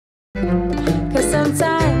'Cause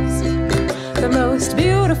sometimes the most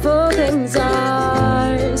beautiful things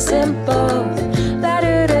are simple.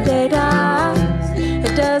 Da-da-da-da-da.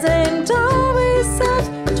 It doesn't always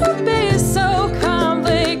have to be so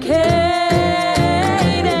complicated.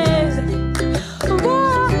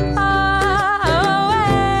 Whoa,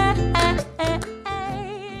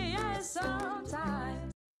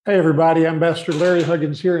 sometimes. Hey everybody, Ambassador Larry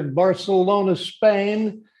Huggins here in Barcelona,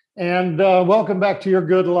 Spain, and welcome back to Your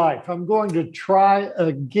Good Life. I'm going to try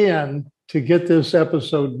again to get this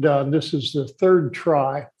episode done. This is the third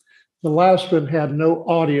try. The last one had no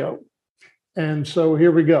audio, and so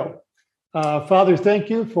here we go. Father, thank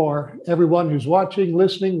you for everyone who's watching,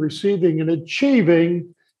 listening, receiving, and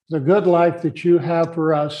achieving the good life that you have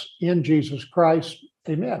for us in Jesus Christ.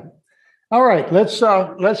 Amen. All right, let's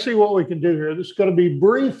see what we can do here. This is going to be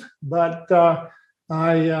brief, but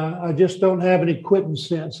I just don't have any quitting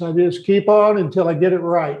sense. I just keep on until I get it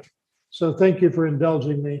right. So thank you for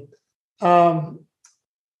indulging me. In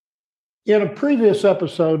a previous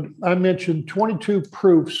episode, I mentioned 22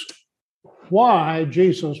 proofs why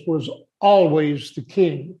Jesus was always the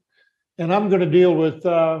king. And I'm going to deal with,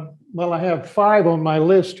 I have 5 on my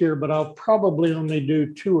list here, but I'll probably only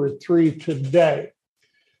do 2 or 3 today.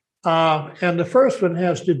 And the first one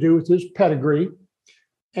has to do with his pedigree.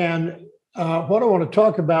 And what I want to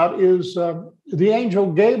talk about is the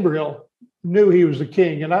angel Gabriel knew he was the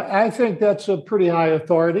king. And I think that's a pretty high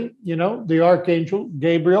authority, you know, the archangel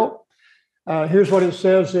Gabriel. Here's what it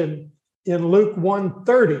says in Luke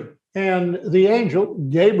 1:30. And the angel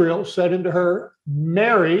Gabriel said unto her,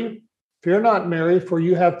 Mary, fear not, Mary, for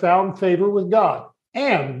you have found favor with God.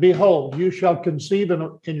 And behold, you shall conceive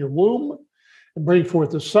in your womb and bring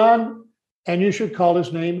forth a son, and you should call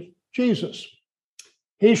his name Jesus.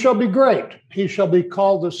 He shall be great. He shall be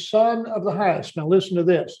called the Son of the Highest. Now listen to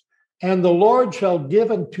this. And the Lord shall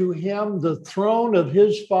give unto him the throne of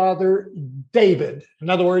his father David. In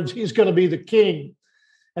other words, he's going to be the king,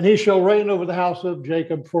 and he shall reign over the house of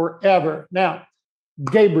Jacob forever. Now,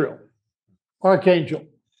 Gabriel, archangel,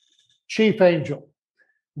 chief angel,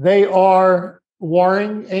 they are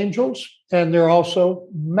warring angels, and they're also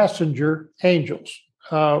messenger angels.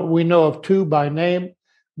 We know of 2 by name,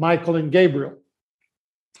 Michael and Gabriel.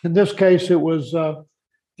 In this case, it was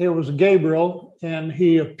Gabriel, and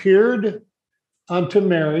he appeared unto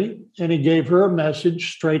Mary, and he gave her a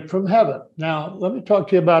message straight from heaven. Now, let me talk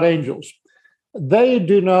to you about angels. They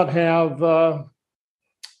do not have a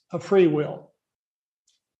free will.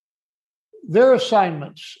 Their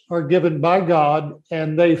assignments are given by God,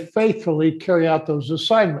 and they faithfully carry out those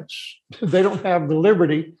assignments. They don't have the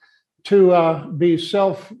liberty to be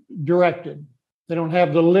self-directed. They don't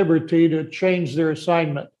have the liberty to change their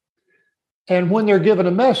assignment. And when they're given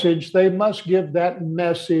a message, they must give that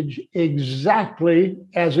message exactly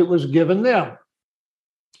as it was given them.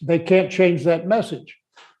 They can't change that message.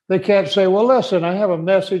 They can't say, well, listen, I have a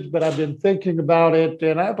message, but I've been thinking about it,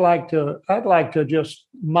 and I'd like to just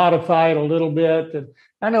modify it a little bit. And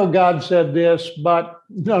I know God said this, but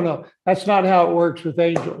no, that's not how it works with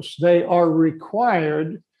angels. They are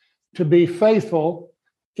required to be faithful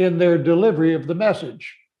in their delivery of the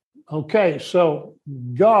message. Okay, so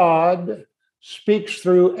God speaks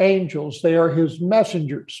through angels. They are his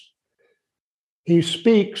messengers. He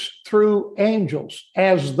speaks through angels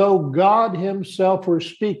as though God himself were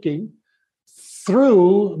speaking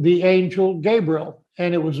through the angel Gabriel.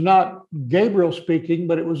 And it was not Gabriel speaking,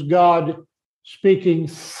 but it was God speaking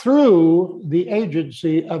through the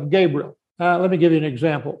agency of Gabriel. Let me give you an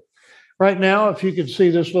example. Right now, if you can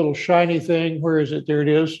see this little shiny thing, where is it? There it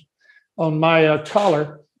is on my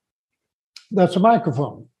collar. That's a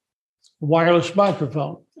microphone, a wireless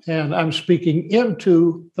microphone. And I'm speaking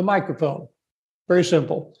into the microphone. Very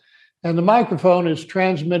simple. And the microphone is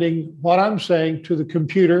transmitting what I'm saying to the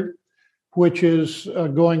computer, which is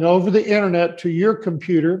going over the internet to your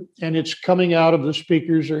computer, and it's coming out of the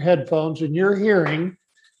speakers or headphones, and you're hearing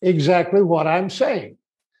exactly what I'm saying.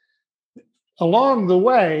 Along the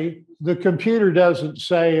way, the computer doesn't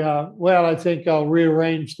say, well, I think I'll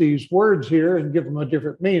rearrange these words here and give them a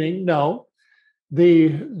different meaning. No,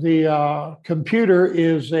 the computer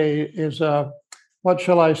is a what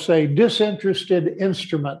shall I say, disinterested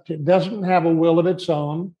instrument. It doesn't have a will of its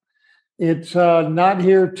own. It's not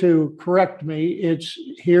here to correct me. It's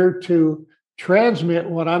here to transmit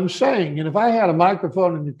what I'm saying. And if I had a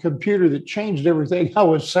microphone and a computer that changed everything I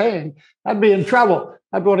was saying, I'd be in trouble.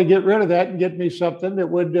 I'd want to get rid of that and get me something that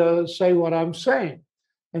would say what I'm saying.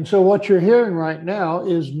 And so what you're hearing right now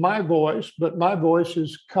is my voice, but my voice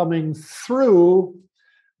is coming through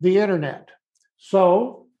the internet.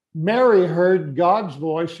 So Mary heard God's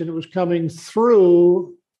voice, and it was coming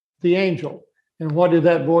through the angel. And what did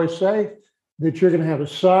that voice say? That you're going to have a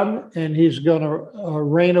son, and he's going to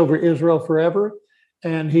reign over Israel forever,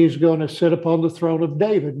 and he's going to sit upon the throne of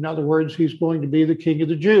David. In other words, he's going to be the king of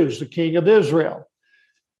the Jews, the king of Israel.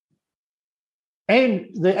 And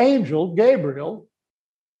the angel, Gabriel,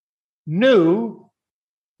 knew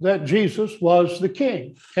that Jesus was the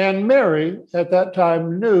king. And Mary, at that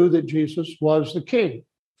time, knew that Jesus was the king,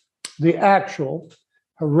 the actual,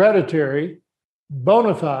 hereditary,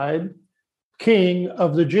 bona fide king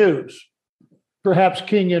of the Jews. Perhaps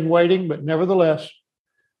king in waiting, but nevertheless,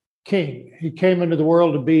 king. He came into the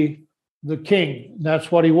world to be the king.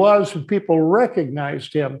 That's what he was, and people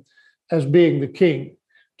recognized him as being the king.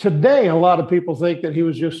 Today, a lot of people think that he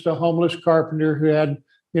was just a homeless carpenter who had,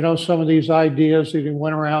 some of these ideas that he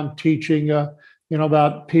went around teaching,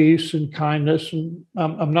 about peace and kindness. And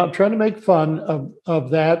I'm not trying to make fun of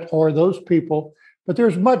that or those people, but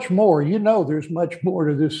there's much more. There's much more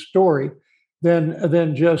to this story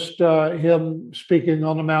than just him speaking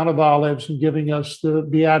on the Mount of Olives and giving us the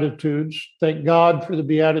Beatitudes. Thank God for the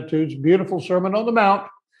Beatitudes. Beautiful Sermon on the Mount.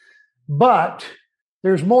 But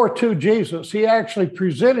there's more to Jesus. He actually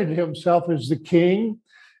presented himself as the king,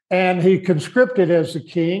 and he conscripted as the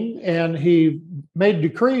king, and he made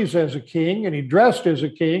decrees as a king, and he dressed as a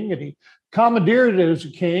king, and he commandeered as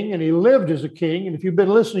a king, and he lived as a king. And if you've been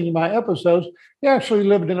listening to my episodes, he actually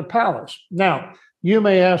lived in a palace. Now, you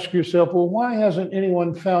may ask yourself, well, why hasn't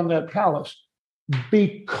anyone found that palace?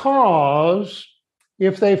 Because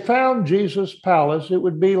if they found Jesus' palace, it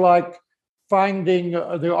would be like finding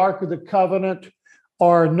the Ark of the Covenant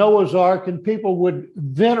or Noah's Ark, and people would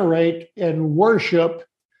venerate and worship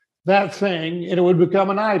that thing, and it would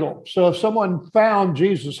become an idol. So if someone found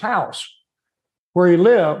Jesus' house where he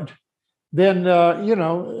lived, then,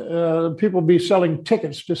 people would be selling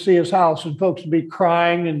tickets to see his house, and folks would be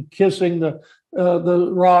crying and kissing the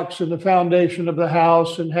rocks and the foundation of the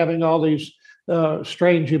house and having all these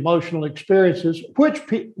strange emotional experiences,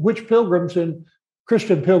 which pilgrims and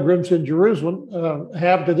Christian pilgrims in Jerusalem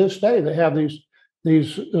have to this day. They have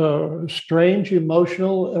these strange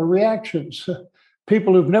emotional reactions.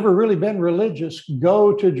 People who've never really been religious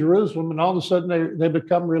go to Jerusalem, and all of a sudden they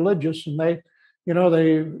become religious, and they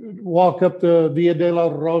walk up the Via della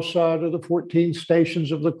Rosa to the 14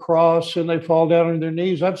 stations of the cross, and they fall down on their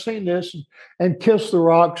knees. I've seen this, and kiss the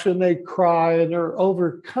rocks, and they cry, and they're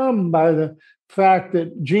overcome by the fact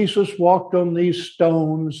that Jesus walked on these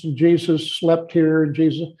stones, and Jesus slept here, and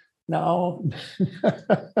Jesus, no.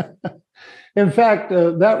 In fact,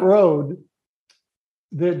 that road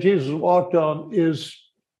that Jesus walked on is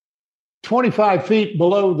 25 feet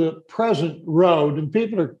below the present road, and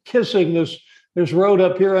people are kissing this road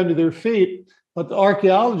up here under their feet. But the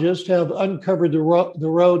archaeologists have uncovered the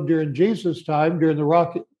road during Jesus' time, during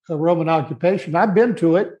the Roman occupation. I've been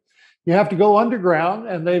to it. You have to go underground,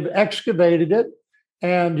 and they've excavated it,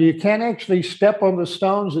 and you can't actually step on the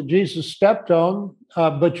stones that Jesus stepped on,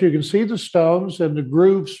 but you can see the stones and the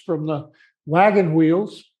grooves from the wagon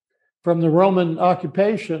wheels from the Roman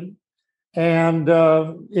occupation, and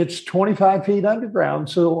it's 25 feet underground.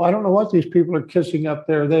 So I don't know what these people are kissing up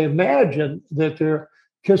there. They imagine that they're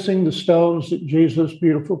kissing the stones that Jesus'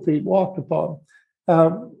 beautiful feet walked upon.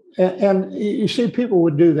 And you see, people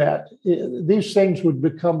would do that. These things would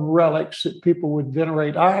become relics that people would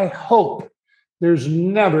venerate. I hope there's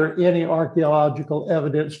never any archaeological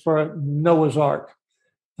evidence for Noah's Ark.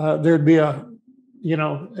 There'd be a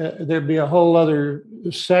whole other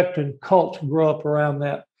sect and cult to grow up around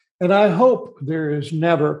that. And I hope there is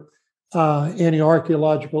never any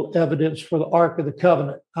archaeological evidence for the Ark of the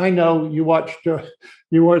Covenant. I know you watched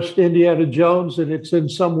Indiana Jones, and it's in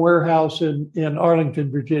some warehouse in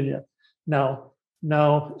Arlington, Virginia. No.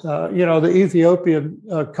 The Ethiopian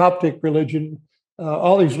Coptic religion,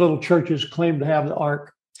 all these little churches claim to have the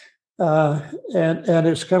Ark, and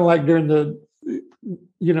it's kind of like during the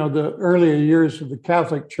earlier years of the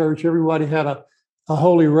Catholic Church. Everybody had a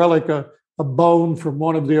holy relic, a bone from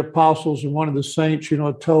one of the apostles and one of the saints,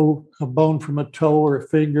 a bone from a toe or a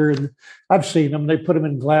finger. And I've seen them. They put them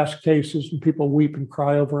in glass cases, and people weep and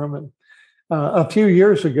cry over them. And a few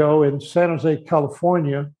years ago in San Jose,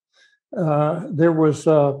 California, there was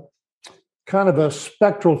kind of a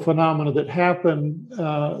spectral phenomena that happened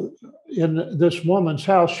in this woman's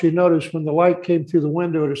house. She noticed when the light came through the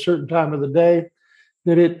window at a certain time of the day,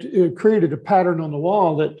 that it created a pattern on the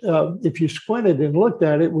wall that if you squinted and looked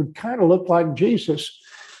at it, it would kind of look like Jesus.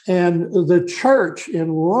 And the church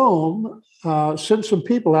in Rome sent some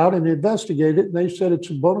people out and investigated it, and they said it's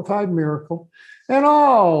a bona fide miracle. And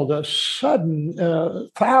all of a sudden,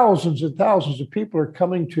 thousands and thousands of people are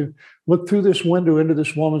coming to look through this window into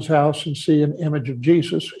this woman's house and see an image of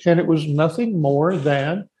Jesus. And it was nothing more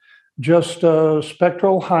than just a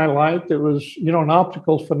spectral highlight that was, an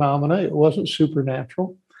optical phenomena. It wasn't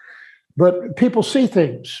supernatural. But people see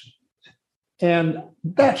things. And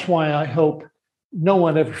that's why I hope no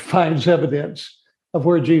one ever finds evidence of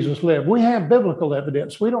where Jesus lived. We have biblical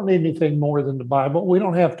evidence. We don't need anything more than the Bible. We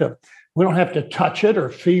don't have to touch it or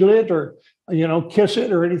feel it or, kiss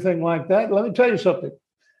it or anything like that. Let me tell you something.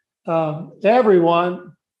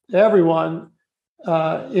 Everyone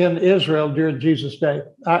in Israel during Jesus' day,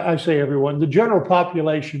 I say everyone, the general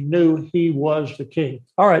population knew he was the king.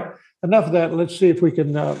 All right, enough of that. Let's see if we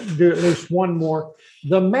can do at least one more.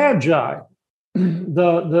 The Magi,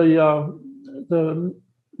 the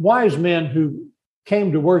wise men who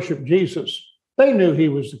came to worship Jesus, they knew he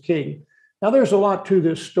was the king. Now, there's a lot to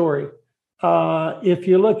this story. If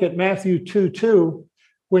you look at Matthew 2:2,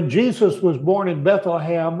 when Jesus was born in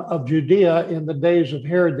Bethlehem of Judea in the days of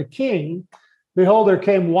Herod the king, behold, there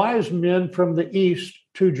came wise men from the east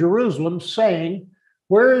to Jerusalem, saying,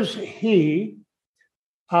 where is he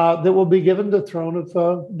that will be given the throne of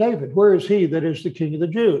David? Where is he that is the king of the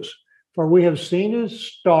Jews? For we have seen his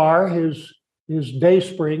star, his day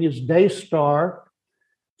spring, his day star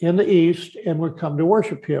in the east, and we're come to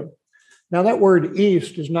worship him. Now, that word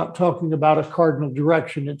east is not talking about a cardinal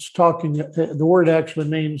direction. It's talking, the word actually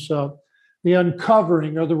means the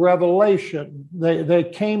uncovering or the revelation. They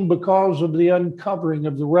came because of the uncovering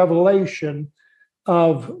of the revelation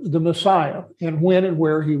of the Messiah and when and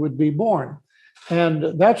where he would be born.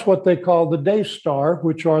 And that's what they call the day star,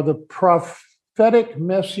 which are the prophetic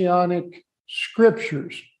messianic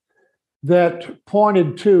scriptures that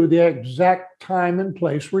pointed to the exact time and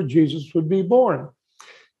place where Jesus would be born.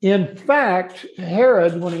 In fact,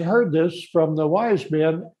 Herod, when he heard this from the wise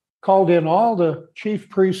men, called in all the chief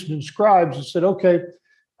priests and scribes and said, okay,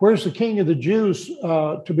 where's the king of the Jews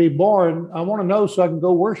to be born? I want to know so I can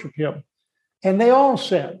go worship him. And they all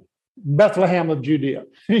said, Bethlehem of Judea.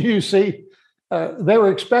 You see, they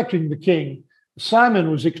were expecting the king. Simon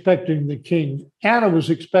was expecting the king. Anna was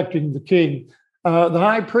expecting the king. The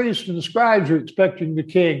high priest and the scribes were expecting the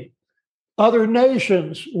king. Other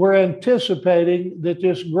nations were anticipating that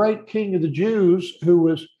this great king of the Jews, who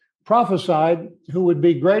was prophesied, who would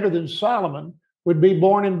be greater than Solomon, would be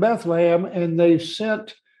born in Bethlehem. And they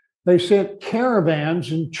sent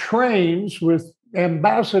caravans and trains with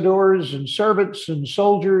ambassadors and servants and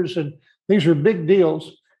soldiers, and these are big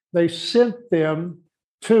deals. They sent them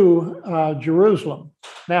to Jerusalem.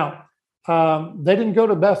 Now, they didn't go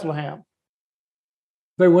to Bethlehem.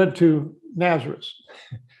 They went to Nazareth.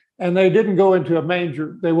 And they didn't go into a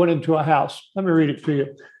manger. They went into a house. Let me read it to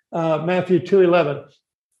you. Matthew 2:11.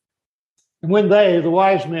 And when the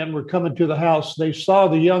wise men, were coming to the house, they saw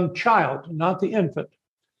the young child, not the infant,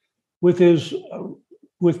 with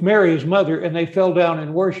Mary, his mother, and they fell down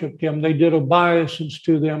and worshiped him. They did obeisance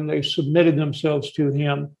to them. They submitted themselves to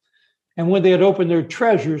him. And when they had opened their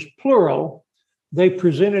treasures, plural, they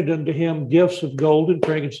presented unto him gifts of gold and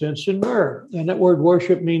frankincense and myrrh. And that word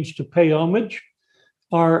worship means to pay homage.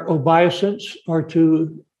 Our obeisance are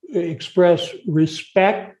to express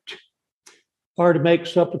respect or to make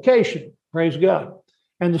supplication. Praise God.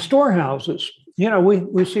 And the storehouses,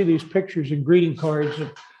 we see these pictures and greeting cards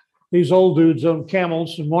of these old dudes on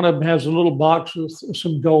camels, and one of them has a little box with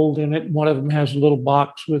some gold in it. And one of them has a little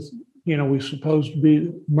box with, we supposed to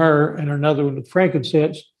be myrrh, and another one with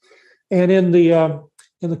frankincense. And in the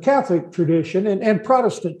Catholic tradition and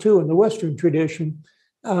Protestant too, in the Western tradition,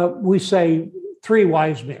 we say, three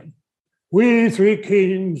wise men. We three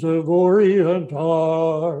kings of Orient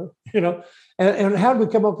are, and how did we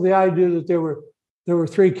come up with the idea that there were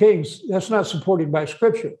three kings? That's not supported by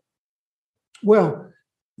scripture. Well,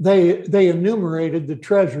 they enumerated the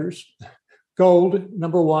treasures: gold,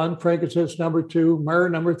 number one; frankincense, number two; myrrh,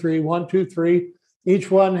 number three. 1, 2, 3. Each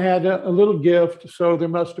one had a little gift, so there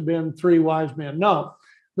must have been three wise men. No.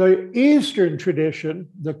 The Eastern tradition,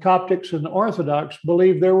 the Coptics and the Orthodox,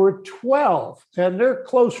 believe there were 12, and they're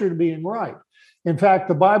closer to being right. In fact,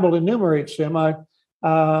 the Bible enumerates them. I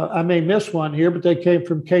may miss one here, but they came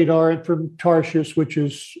from Kedar and from Tarshish, which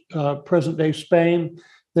is present-day Spain.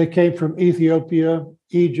 They came from Ethiopia,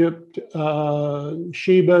 Egypt,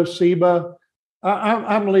 Seba.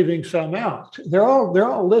 I'm leaving some out. They're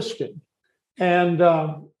all listed, and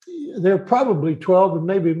there are probably 12 and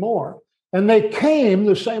maybe more. And they came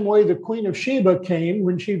the same way the Queen of Sheba came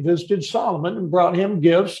when she visited Solomon and brought him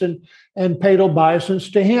gifts and paid obeisance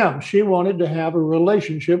to him. She wanted to have a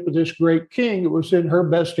relationship with this great king. It was in her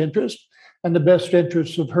best interest. and the best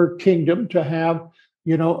interests of her kingdom to have,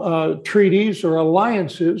 treaties or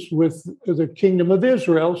alliances with the kingdom of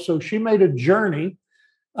Israel. So she made a journey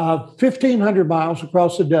 1,500 miles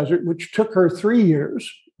across the desert, which took her 3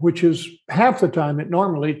 years, which is half the time it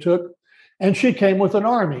normally took. And she came with an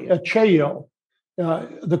army, a cheo.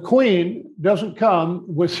 The queen doesn't come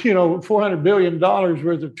with, $400 billion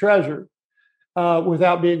worth of treasure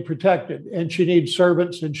without being protected. And she needs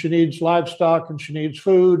servants, and she needs livestock, and she needs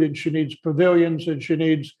food, and she needs pavilions, and she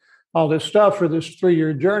needs all this stuff for this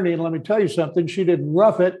 3-year journey. And let me tell you something, she didn't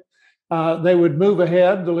rough it. They would move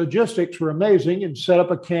ahead. The logistics were amazing, and set up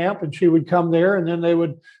a camp, and she would come there, and then they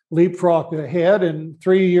would leapfrog ahead. And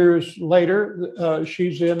 3 years later,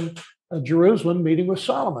 she's in Jerusalem meeting with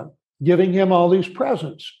Solomon, giving him all these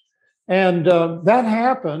presents. And that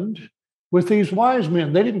happened with these wise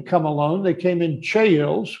men. They didn't come alone. They came in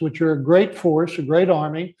cheils, which are a great force, a great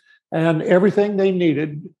army, and everything they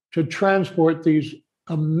needed to transport these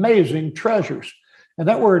amazing treasures. And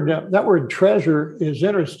that word treasure is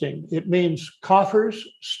interesting. It means coffers,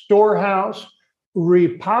 storehouse,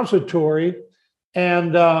 repository,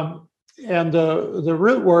 and the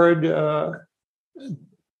root word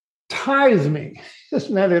tithe me.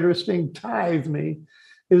 Isn't that interesting? Tithe me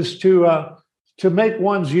is to make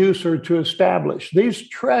one's use or to establish. These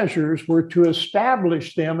treasures were to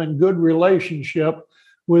establish them in good relationship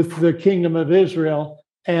with the kingdom of Israel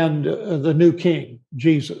and the new king,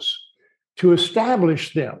 Jesus, to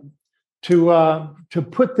establish them, to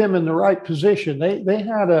put them in the right position. They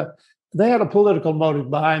had a political motive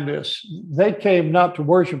behind this. They came not to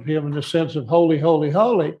worship him in the sense of holy, holy,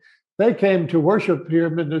 holy. They came to worship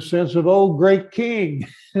him in the sense of, oh, great king,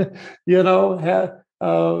 we're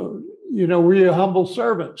humble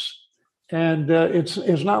servants. And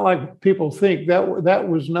it's not like people think that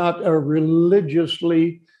was not a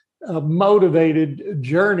religiously motivated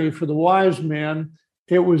journey for the wise men.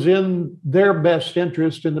 It was in their best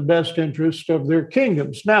interest, in the best interest of their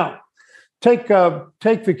kingdoms. Now, take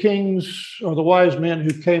the kings or the wise men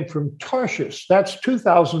who came from Tarshish. That's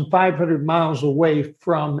 2,500 miles away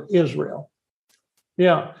from Israel.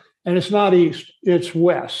 Yeah, and it's not east, it's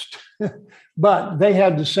west. But they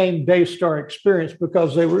had the same day star experience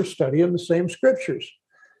because they were studying the same scriptures.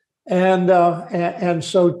 And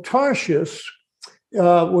so Tarshish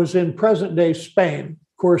was in present day Spain.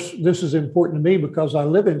 Of course, this is important to me because I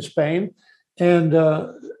live in Spain. And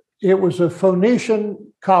it was a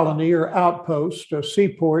Phoenician colony or outpost, a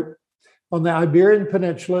seaport on the Iberian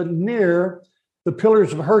Peninsula near the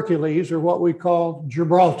Pillars of Hercules, or what we call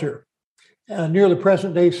Gibraltar, near the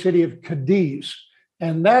present day city of Cadiz.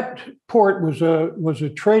 And that port was a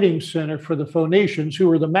trading center for the Phoenicians, who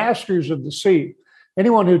were the masters of the sea.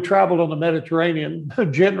 Anyone who traveled on the Mediterranean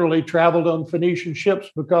generally traveled on Phoenician ships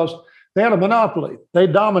because they had a monopoly. They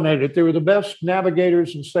dominated. They were the best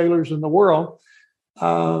navigators and sailors in the world.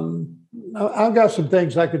 I've got some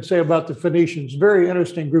things I could say about the Phoenicians. Very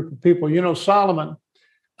interesting group of people. Solomon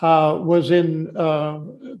was in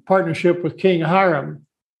partnership with King Hiram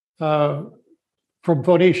from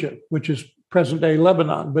Phoenicia, which is present-day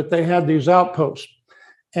Lebanon, but they had these outposts.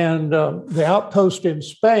 And the outpost in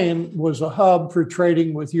Spain was a hub for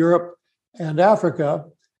trading with Europe and Africa,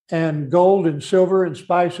 and gold and silver and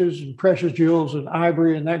spices and precious jewels and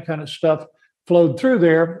ivory and that kind of stuff flowed through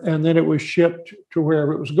there, and then it was shipped to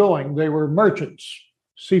wherever it was going. They were merchants,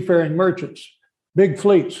 seafaring merchants, big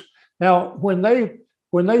fleets. Now, when they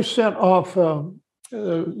sent off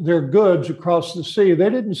their goods across the sea, they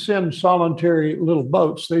didn't send solitary little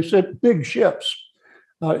boats. They sent big ships,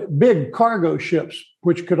 big cargo ships,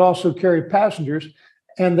 which could also carry passengers.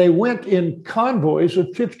 And they went in convoys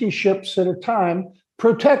of 50 ships at a time,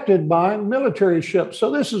 protected by military ships. So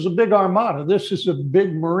this is a big armada. This is a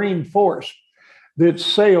big marine force that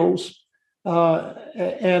sails,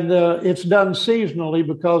 and it's done seasonally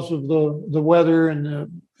because of the weather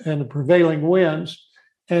and the prevailing winds.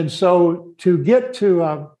 And so to get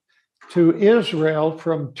to Israel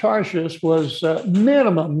from Tarshish was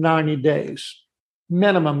minimum 90 days.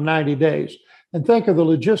 And think of the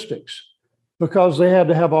logistics, because they had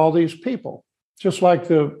to have all these people, just like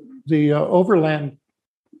the overland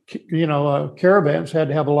caravans had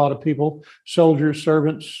to have a lot of people, soldiers,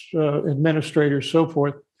 servants, administrators, so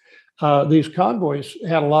forth. These convoys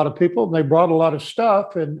had a lot of people, and they brought a lot of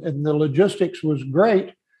stuff, and the logistics was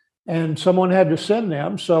great, and someone had to send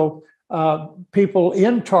them. So people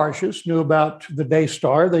in Tarshish knew about the day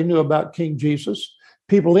star. They knew about King Jesus.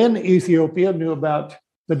 People in Ethiopia knew about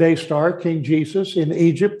the day star, King Jesus. In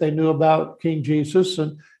Egypt, they knew about King Jesus,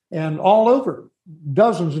 and all over,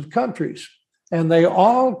 dozens of countries. And they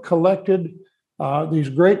all collected these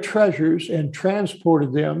great treasures and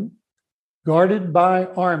transported them guarded by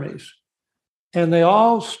armies. And they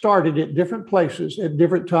all started at different places at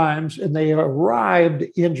different times, and they arrived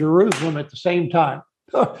in Jerusalem at the same time.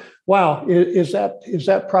 Wow, is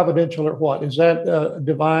that providential or what? Is that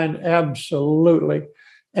divine? Absolutely.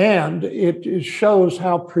 And it shows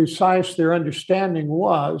how precise their understanding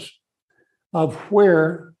was of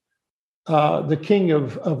where the king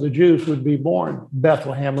of the Jews would be born,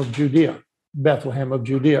 Bethlehem of Judea. Bethlehem of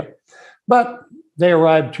Judea. But they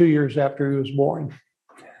arrived 2 years after he was born.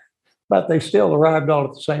 But they still arrived all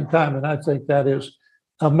at the same time. And I think that is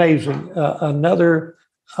amazing. Another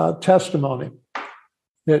testimony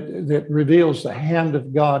that reveals the hand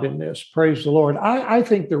of God in this. Praise the Lord. I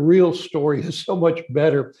think the real story is so much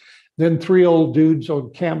better than three old dudes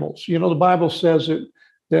on camels. You know, the Bible says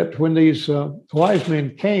that when these wise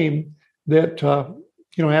men came, that,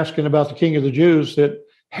 asking about the king of the Jews, that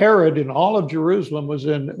Herod and all of Jerusalem was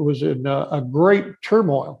in a great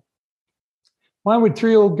turmoil. Why would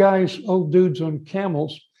three old dudes on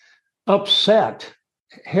camels, upset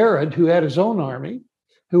Herod, who had his own army,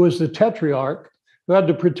 who was the tetrarch, who had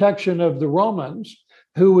the protection of the Romans,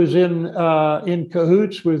 who was in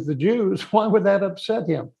cahoots with the Jews? Why would that upset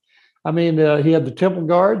him? I mean, he had the temple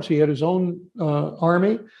guards, he had his own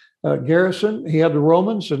army, garrison, he had the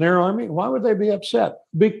Romans and their army. Why would they be upset?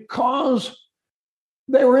 Because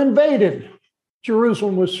they were invaded.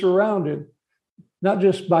 Jerusalem was surrounded, not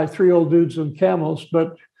just by three old dudes on camels,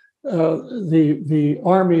 but the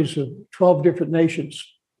armies of 12 different nations.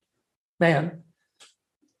 Man,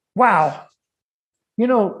 wow. You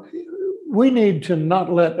know, we need to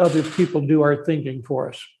not let other people do our thinking for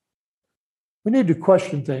us. We need to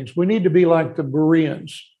question things. We need to be like the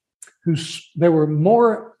Bereans, they were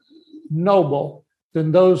more noble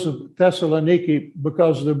than those of Thessaloniki,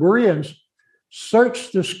 because the Bereans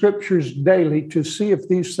searched the scriptures daily to see if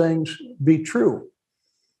these things be true.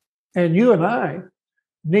 And you and I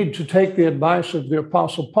need to take the advice of the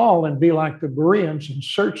Apostle Paul and be like the Bereans and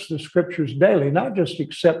search the scriptures daily, not just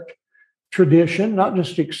accept tradition, not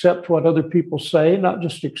just accept what other people say, not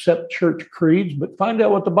just accept church creeds, but find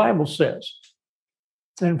out what the Bible says.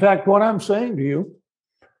 In fact, what I'm saying to you,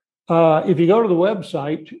 if you go to the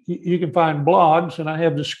website, you can find blogs, and I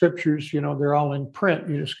have the scriptures, they're all in print.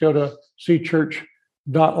 You just go to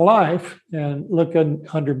zchurch.life and look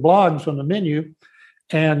under blogs on the menu,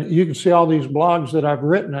 and you can see all these blogs that I've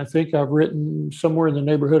written. I think I've written somewhere in the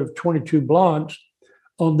neighborhood of 22 blogs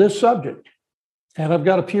on this subject. And I've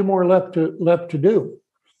got a few more left to do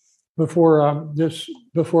before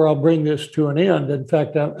I'll bring this to an end. In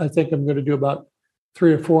fact, I think I'm going to do about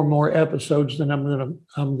 3 or 4 more episodes, then I'm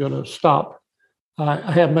going to stop.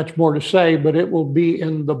 I have much more to say, but it will be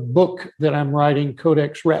in the book that I'm writing,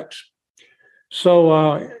 Codex Rex.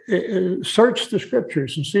 So search the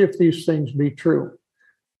scriptures and see if these things be true.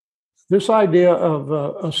 This idea of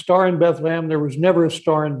a star in Bethlehem, there was never a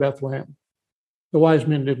star in Bethlehem. The wise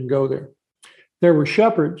men didn't go there. There were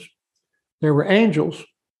shepherds, there were angels,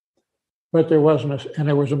 but there wasn't and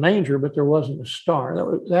there was a manger, but there wasn't a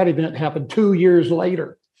star. That event happened 2 years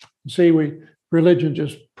later. See, religion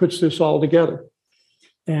just puts this all together,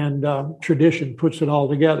 and tradition puts it all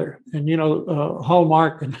together. And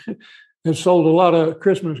Hallmark has sold a lot of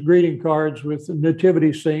Christmas greeting cards with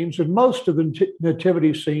nativity scenes, and most of the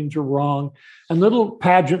nativity scenes are wrong. And little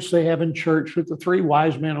pageants they have in church with the 3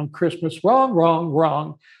 wise men on Christmas,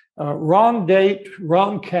 wrong. Wrong date,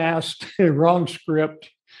 wrong cast, wrong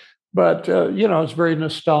script. But, it's very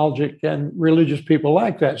nostalgic, and religious people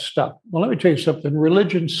like that stuff. Well, let me tell you something.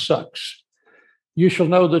 Religion sucks. You shall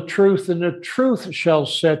know the truth, and the truth shall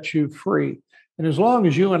set you free. And as long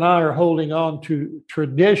as you and I are holding on to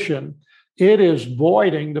tradition, it is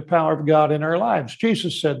voiding the power of God in our lives.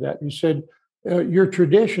 Jesus said that. He said, your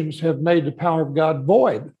traditions have made the power of God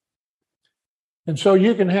void. And so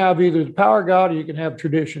you can have either the power of God or you can have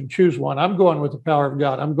tradition. Choose one. I'm going with the power of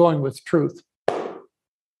God. I'm going with truth.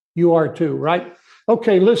 You are too, right?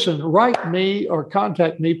 Okay, listen, write me or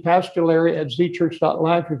contact me, Pastor Larry at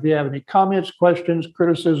zchurch.life, if you have any comments, questions,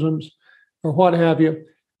 criticisms, or what have you.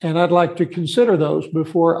 And I'd like to consider those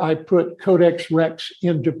before I put Codex Rex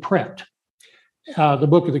into print, the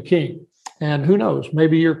Book of the King. And who knows,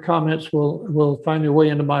 maybe your comments will find their way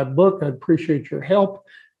into my book. I'd appreciate your help.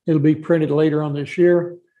 It'll be printed later on this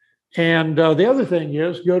year. And the other thing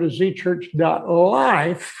is, go to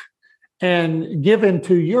zchurch.life and give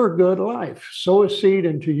into your good life. Sow a seed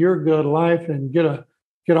into your good life and get a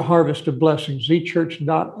harvest of blessings.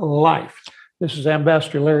 zchurch.life. This is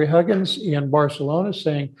Ambassador Larry Huggins in Barcelona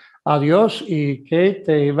saying adios y que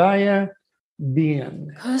te vaya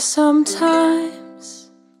bien. 'Cause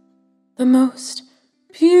sometimes the most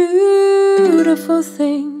beautiful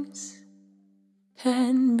things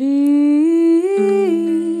and be